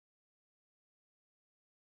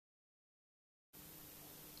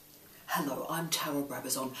Hello, I'm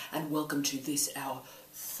Brabazon and welcome to this, our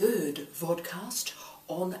third vodcast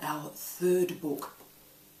on our third book.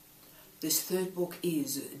 This third book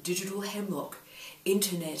is Digital Hemlock,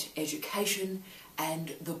 Internet Education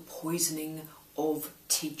and the Poisoning of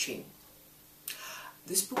Teaching.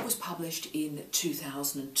 This book was published in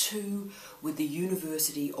 2002 with the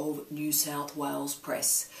University of New South Wales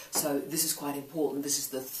Press. So this is quite important. This is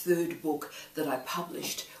the third book that I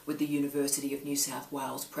published with the University of New South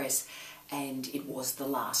Wales Press, and it was the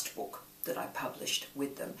last book that I published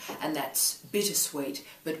with them. And that's bittersweet,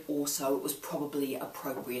 but also it was probably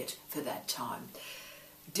appropriate for that time.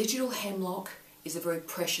 Digital Hemlock is a very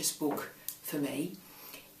precious book for me.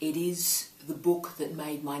 It is the book that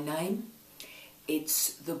made my name.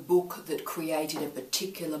 It's the book that created a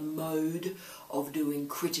particular mode of doing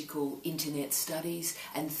critical internet studies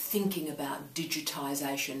and thinking about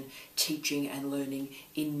digitisation, teaching and learning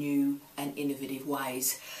in new and innovative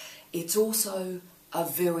ways. It's also a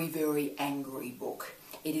very, very angry book.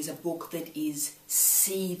 It is a book that is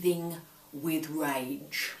seething with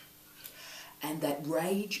rage. And that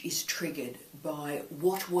rage is triggered by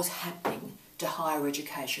what was happening to higher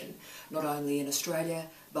education, not only in Australia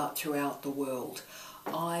but throughout the world.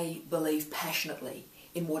 I believe passionately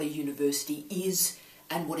in what a university is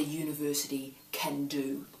and what a university can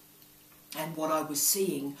do. And what I was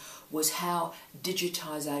seeing was how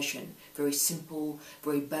digitisation, very simple,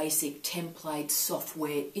 very basic template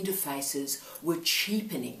software interfaces, were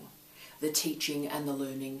cheapening the teaching and the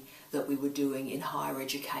learning that we were doing in higher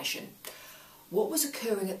education. What was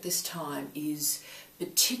occurring at this time is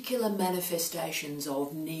particular manifestations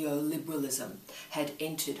of neoliberalism had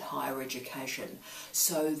entered higher education,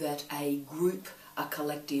 so that a group, a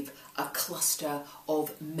collective, a cluster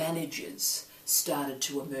of managers started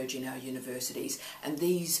to emerge in our universities. And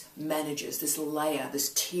these managers, this layer,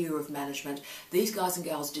 this tier of management, these guys and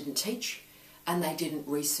girls didn't teach and they didn't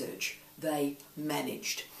research, they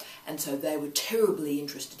managed. And so they were terribly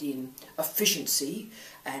interested in efficiency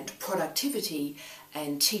and productivity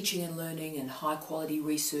and teaching and learning and high quality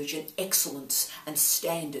research and excellence and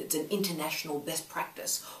standards and international best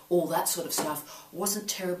practice. All that sort of stuff wasn't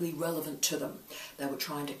terribly relevant to them. They were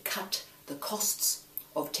trying to cut the costs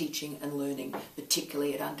of teaching and learning,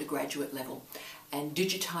 particularly at undergraduate level. And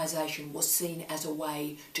digitisation was seen as a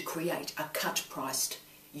way to create a cut-priced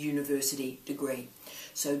university degree.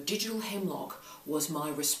 So Digital Hemlock was my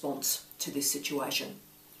response to this situation.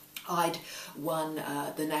 I'd won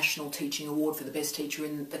the National Teaching Award for the best teacher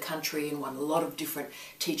in the country and won a lot of different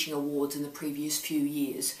teaching awards in the previous few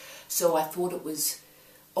years. So I thought it was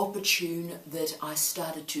opportune that I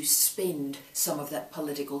started to spend some of that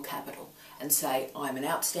political capital and say, I'm an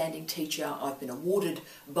outstanding teacher, I've been awarded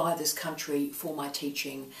by this country for my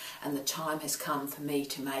teaching, and the time has come for me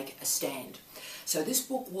to make a stand. So this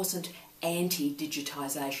book wasn't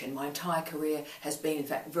anti-digitisation. My entire career has been, in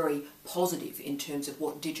fact, very positive in terms of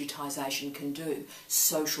what digitisation can do.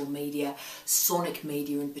 Social media, sonic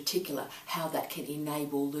media in particular, how that can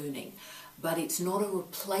enable learning. But it's not a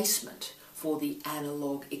replacement for the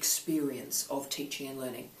analogue experience of teaching and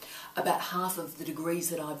learning. About half of the degrees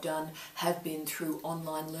that I've done have been through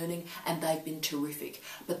online learning, and they've been terrific.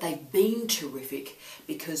 But they've been terrific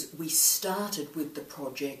because we started with the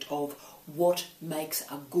project of what makes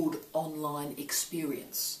a good online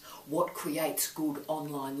experience, what creates good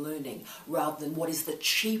online learning, rather than what is the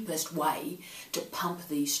cheapest way to pump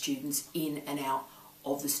these students in and out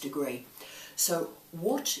of this degree. So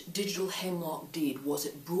what Digital Hemlock did was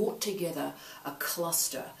it brought together a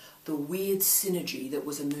cluster, the weird synergy that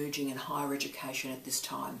was emerging in higher education at this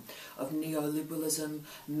time, of neoliberalism,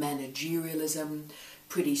 managerialism,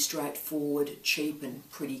 pretty straightforward, cheap and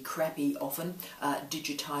pretty crappy often,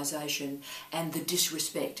 digitisation, and the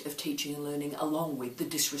disrespect of teaching and learning along with the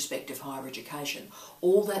disrespect of higher education.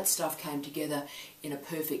 All that stuff came together in a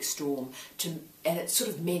perfect storm, and it sort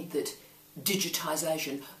of meant that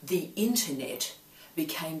digitisation, the internet,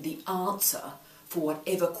 became the answer for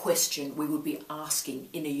whatever question we would be asking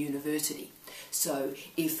in a university. So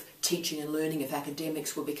if teaching and learning, if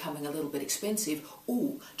academics were becoming a little bit expensive,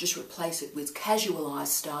 just replace it with casualised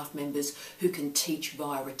staff members who can teach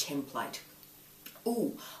via a template.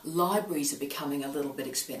 Libraries are becoming a little bit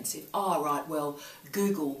expensive. Right, well,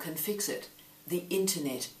 Google can fix it. The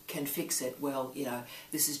internet can fix it. Well,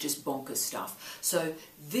 this is just bonkers stuff. So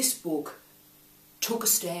this book took a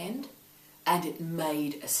stand, and it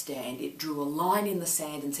made a stand. It drew a line in the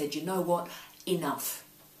sand and said, you know what, enough.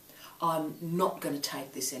 I'm not going to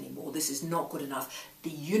take this anymore. This is not good enough. The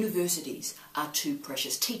universities are too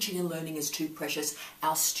precious. Teaching and learning is too precious.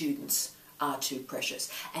 Our students are too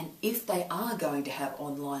precious. And if they are going to have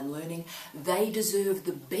online learning, they deserve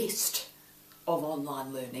the best of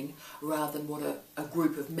online learning rather than what a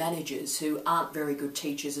group of managers who aren't very good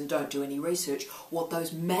teachers and don't do any research, what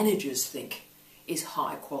those managers think is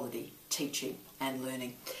high quality teaching and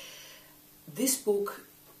learning. This book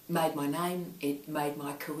made my name, it made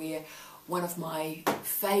my career. One of my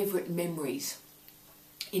favourite memories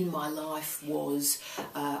in my life was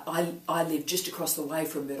I lived just across the way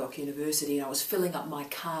from Murdoch University, and I was filling up my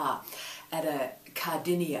car at a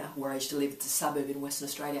Cardinia, where I used to live. It's a suburb in Western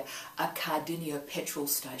Australia, a Cardinia petrol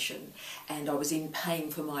station, and I was in paying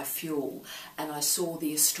for my fuel, and I saw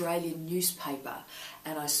the Australian newspaper,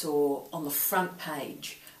 and I saw on the front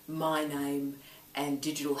page my name and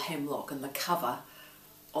Digital Hemlock, and the cover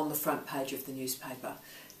on the front page of the newspaper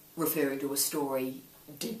referring to a story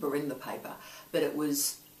deeper in the paper. But it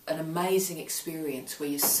was an amazing experience where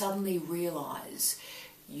you suddenly realise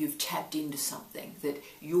you've tapped into something, that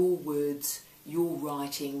your words, your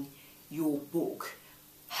writing, your book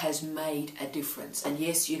has made a difference. And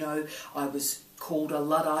yes, you know, I was called a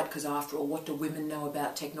Luddite because after all, what do women know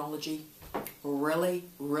about technology? Really?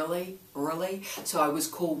 So I was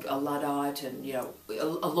called a Luddite, and you know,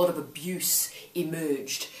 a lot of abuse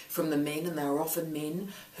emerged from the men, and they were often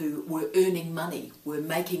men who were earning money, were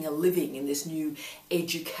making a living in this new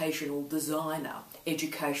educational designer,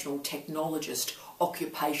 educational technologist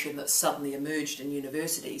occupation that suddenly emerged in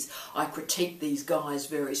universities. I critiqued these guys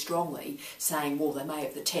very strongly, saying, well, they may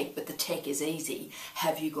have the tech, but the tech is easy.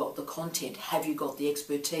 Have you got the content? Have you got the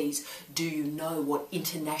expertise? Do you know what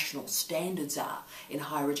international standards are in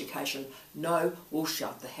higher education? No, we'll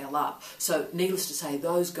shut the hell up. So needless to say,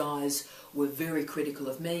 those guys were very critical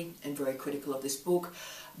of me and very critical of this book,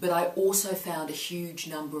 but I also found a huge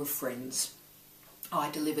number of friends.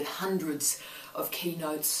 I delivered hundreds of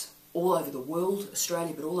keynotes all over the world,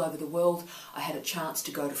 Australia, but all over the world. I had a chance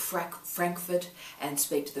to go to Frankfurt and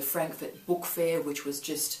speak to the Frankfurt Book Fair, which was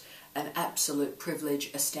just an absolute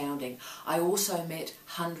privilege, astounding. I also met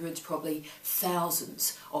hundreds, probably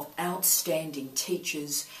thousands of outstanding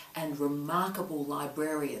teachers and remarkable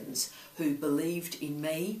librarians who believed in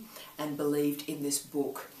me and believed in this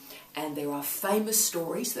book. And there are famous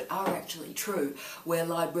stories that are actually true where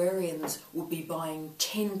librarians would be buying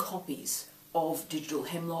 10 copies of Digital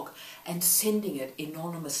Hemlock and sending it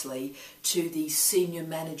anonymously to the senior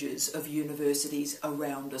managers of universities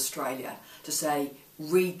around Australia to say,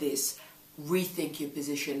 read this, rethink your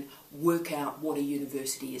position, work out what a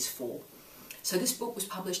university is for. So this book was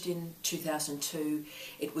published in 2002.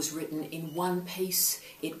 It was written in one piece.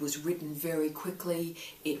 It was written very quickly.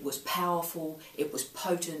 It was powerful. It was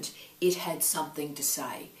potent. It had something to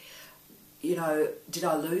say. You know, did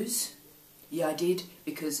I lose? Yeah, I did,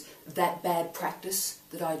 because that bad practice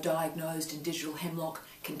that I diagnosed in Digital Hemlock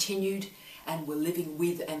continued, and we're living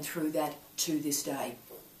with and through that to this day.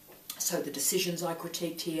 So the decisions I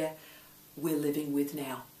critiqued here, we're living with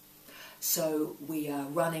now. So we are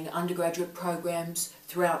running undergraduate programs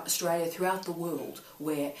throughout Australia, throughout the world,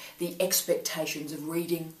 where the expectations of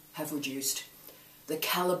reading have reduced. The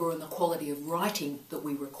calibre and the quality of writing that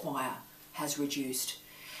we require has reduced.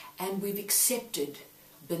 And we've accepted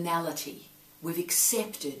banality. We've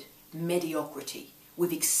accepted mediocrity.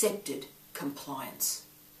 We've accepted compliance.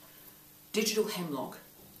 Digital Hemlock,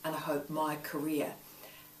 and I hope my career,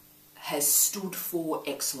 has stood for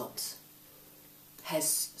excellence,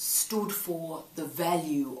 has stood for the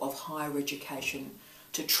value of higher education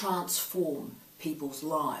to transform people's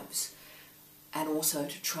lives and also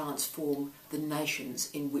to transform the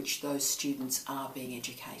nations in which those students are being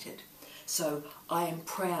educated. So I am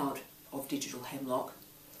proud of Digital Hemlock.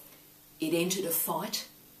 It entered a fight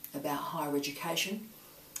about higher education.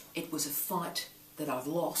 It was a fight that I've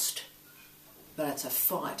lost, but it's a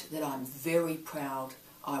fight that I'm very proud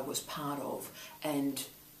I was part of, and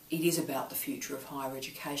it is about the future of higher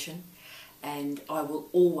education, and I will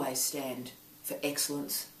always stand for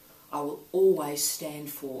excellence. I will always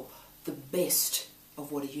stand for the best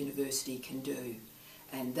of what a university can do,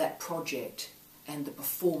 and that project and the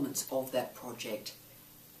performance of that project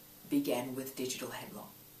began with Digital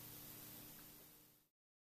Hemlock.